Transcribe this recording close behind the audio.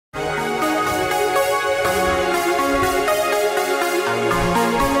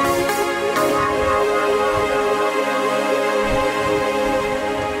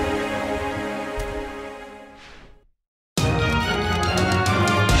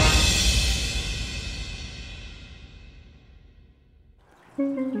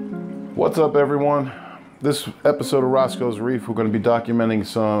What's up, everyone? This episode of Rosco's Reef, we're going to be documenting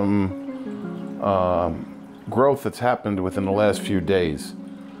some growth that's happened within the last few days.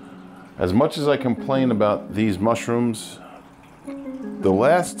 As much as I complain about these mushrooms, the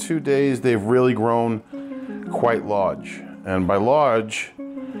last 2 days they've really grown quite large. And by large,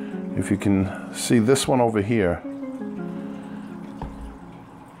 if you can see this one over here,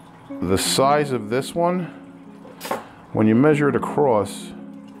 the size of this one, when you measure it across,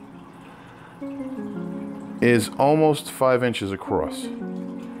 is almost 5 inches across.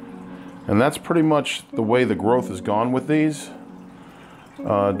 And that's pretty much the way the growth has gone with these.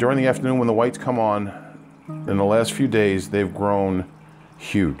 During the afternoon when the whites come on, in the last few days, they've grown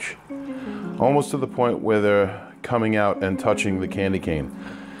huge. Almost to the point where they're coming out and touching the candy cane,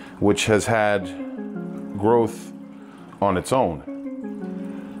 which has had growth on its own.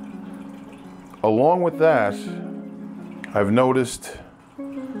 Along with that, I've noticed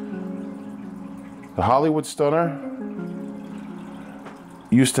the Hollywood Stunner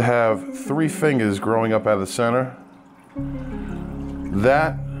used to have 3 fingers growing up out of the center.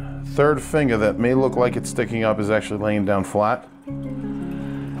 That third finger that may look like it's sticking up is actually laying down flat.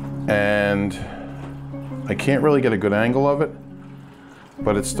 And I can't really get a good angle of it,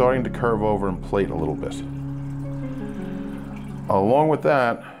 but it's starting to curve over and plate a little bit. Along with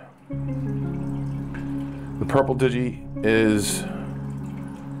that, the purple digi is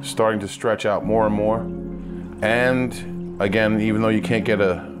starting to stretch out more and more. And again, even though you can't get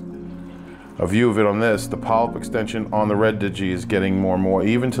a view of it on this, the polyp extension on the red digi is getting more and more,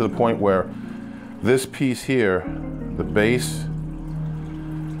 even to the point where this piece here, the base,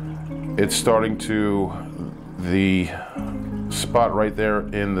 it's starting to, the spot right there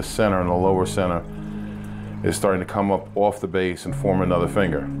in the center, in the lower center, is starting to come up off the base and form another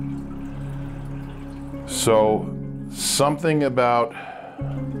finger. So something about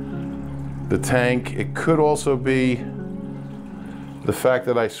the tank, it could also be the fact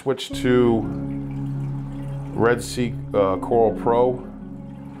that I switched to Red Sea Coral Pro.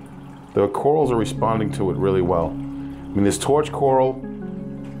 The corals are responding to it really well. I mean, this torch coral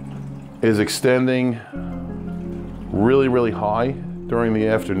is extending really, really high during the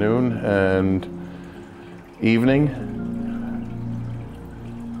afternoon and evening.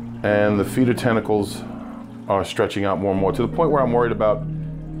 And the feeder tentacles are stretching out more and more, to the point where I'm worried about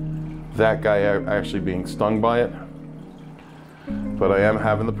that guy actually being stung by it. But I am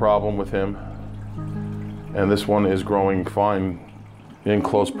having the problem with him, and this one is growing fine in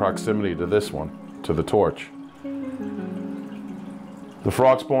close proximity to this one, to the torch. The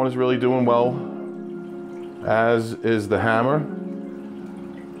frog spawn is really doing well, as is the hammer.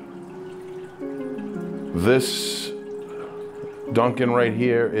 This Duncan right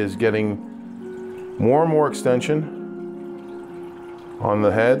here is getting more and more extension on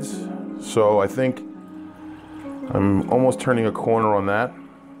the heads, so I think I'm almost turning a corner on that.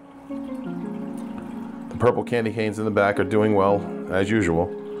 The purple candy canes in the back are doing well, as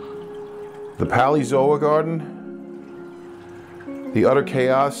usual. The Palizoa garden, the Utter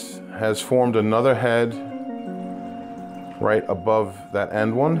Chaos, has formed another head right above that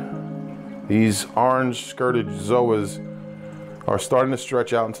end one. These orange skirted zoas are starting to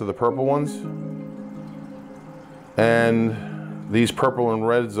stretch out into the purple ones. And these purple and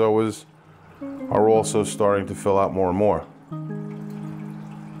red zoas are also starting to fill out more and more.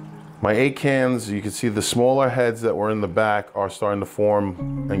 My 8 cans, you can see the smaller heads that were in the back are starting to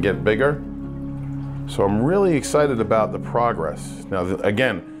form and get bigger. So I'm really excited about the progress. Now,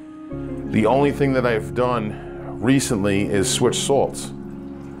 again, the only thing that I've done recently is switch salts.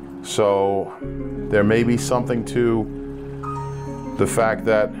 So there may be something to the fact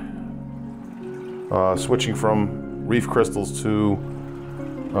that switching from Reef crystals to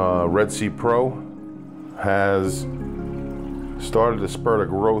Red Sea Pro has started to spurt a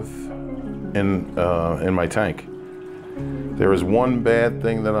growth in my tank. There is one bad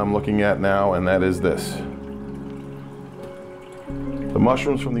thing that I'm looking at now, and that is this. The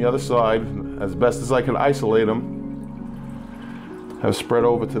mushrooms from the other side, as best as I can isolate them, have spread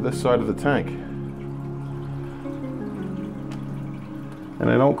over to this side of the tank. And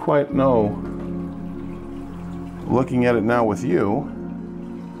I don't quite know, looking at it now with you,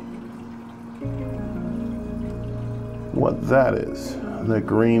 what that is, that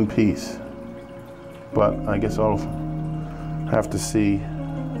green piece. But I guess I'll have to see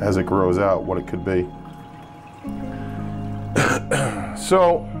as it grows out what it could be.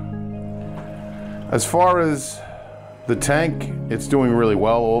 So, as far as the tank, it's doing really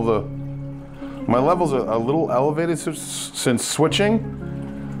well. My levels are a little elevated since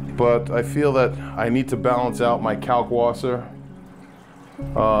switching, but I feel that I need to balance out my Kalkwasser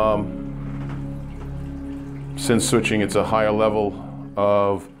Since switching, it's a higher level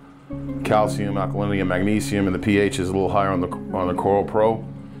of calcium, alkalinity, and magnesium, and the pH is a little higher on the Coral Pro.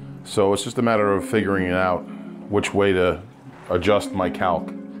 So it's just a matter of figuring out which way to adjust my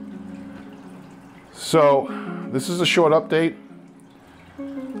calc. So this is a short update.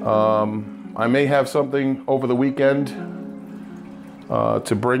 I may have something over the weekend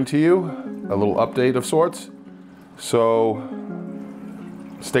to bring to you, a little update of sorts. So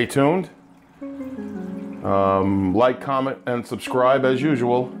stay tuned. Like, comment, and subscribe as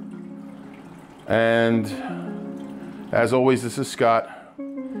usual. And as always, this is Scott,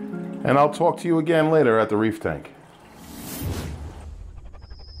 and I'll talk to you again later at the Reef Tank.